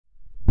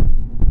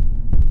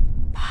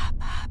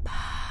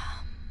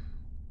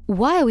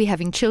Why are we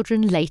having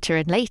children later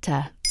and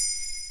later?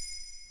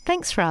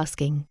 Thanks for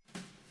asking.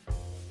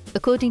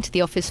 According to the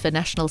Office for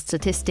National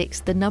Statistics,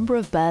 the number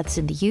of births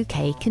in the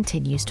UK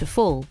continues to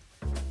fall.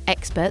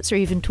 Experts are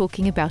even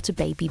talking about a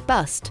baby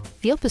bust,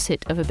 the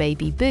opposite of a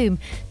baby boom,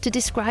 to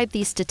describe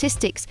these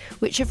statistics,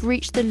 which have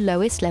reached the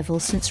lowest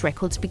levels since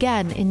records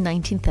began in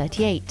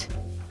 1938.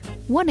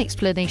 One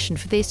explanation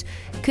for this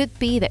could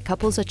be that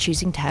couples are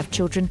choosing to have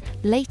children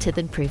later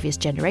than previous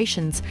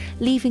generations,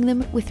 leaving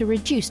them with a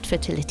reduced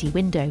fertility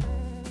window.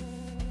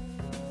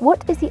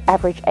 What is the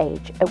average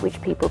age at which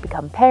people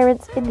become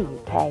parents in the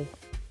UK?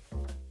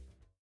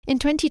 In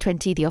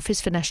 2020, the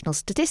Office for National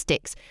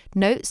Statistics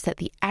notes that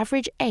the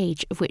average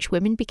age of which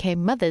women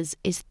became mothers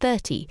is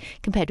 30,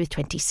 compared with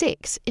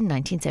 26 in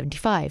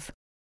 1975.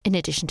 In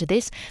addition to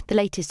this, the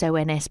latest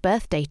ONS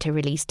birth data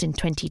released in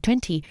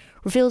 2020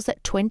 reveals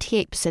that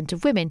 28%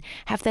 of women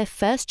have their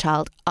first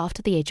child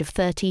after the age of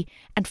 30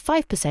 and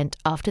 5%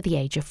 after the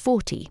age of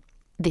 40.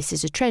 This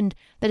is a trend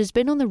that has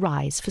been on the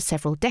rise for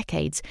several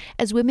decades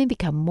as women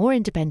become more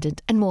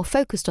independent and more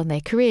focused on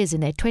their careers in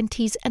their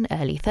 20s and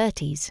early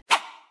 30s.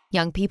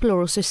 Young people are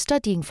also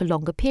studying for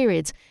longer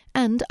periods,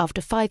 and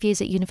after 5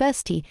 years at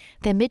university,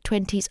 their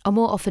mid-20s are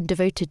more often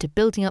devoted to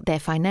building up their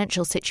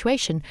financial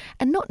situation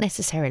and not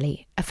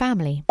necessarily a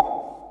family.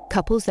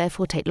 Couples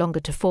therefore take longer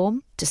to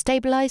form, to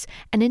stabilise,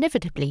 and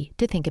inevitably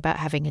to think about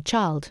having a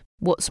child.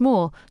 What's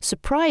more,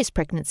 surprise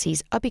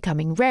pregnancies are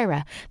becoming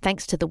rarer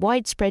thanks to the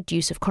widespread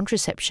use of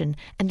contraception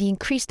and the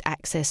increased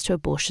access to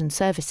abortion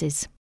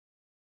services.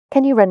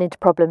 Can you run into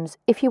problems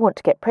if you want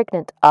to get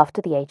pregnant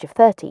after the age of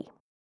 30?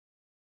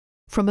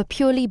 From a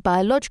purely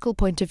biological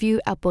point of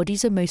view, our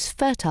bodies are most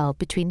fertile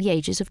between the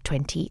ages of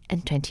 20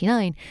 and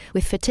 29,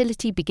 with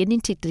fertility beginning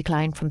to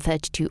decline from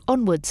 32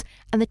 onwards,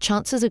 and the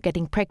chances of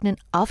getting pregnant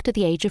after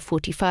the age of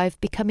 45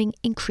 becoming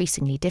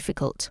increasingly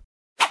difficult.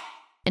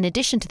 In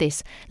addition to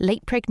this,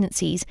 late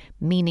pregnancies,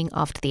 meaning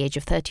after the age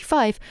of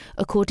 35,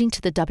 according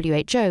to the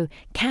WHO,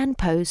 can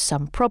pose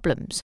some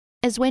problems,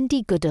 as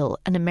Wendy Goodall,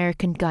 an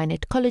American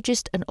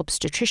gynecologist and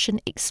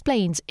obstetrician,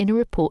 explains in a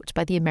report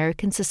by the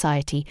American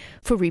Society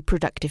for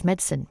Reproductive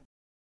Medicine.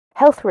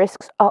 Health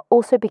risks are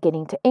also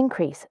beginning to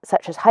increase,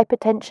 such as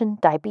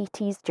hypertension,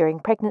 diabetes during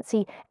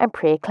pregnancy, and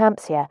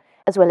preeclampsia,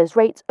 as well as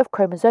rates of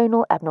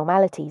chromosomal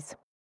abnormalities.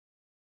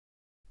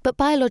 But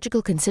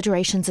biological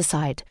considerations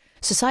aside,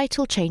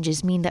 societal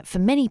changes mean that for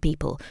many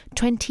people,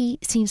 20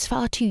 seems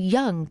far too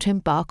young to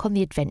embark on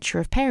the adventure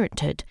of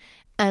parenthood.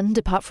 And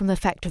apart from the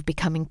fact of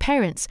becoming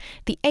parents,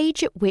 the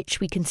age at which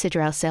we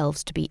consider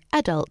ourselves to be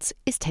adults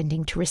is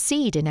tending to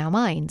recede in our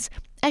minds,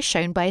 as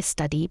shown by a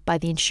study by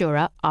the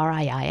insurer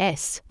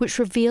RIIS, which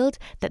revealed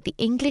that the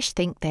English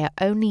think they are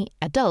only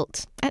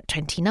adult at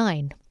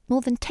 29, more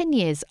than 10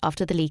 years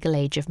after the legal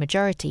age of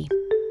majority.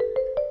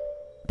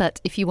 But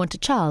if you want a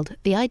child,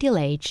 the ideal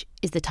age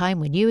is the time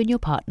when you and your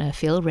partner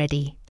feel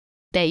ready.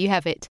 There you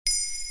have it.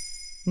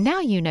 Now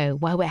you know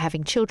why we're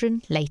having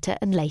children later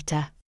and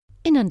later.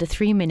 In under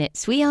 3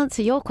 minutes, we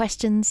answer your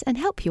questions and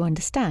help you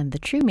understand the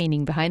true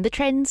meaning behind the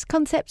trends,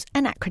 concepts,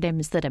 and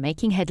acronyms that are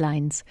making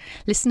headlines.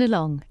 Listen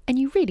along, and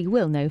you really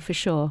will know for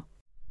sure.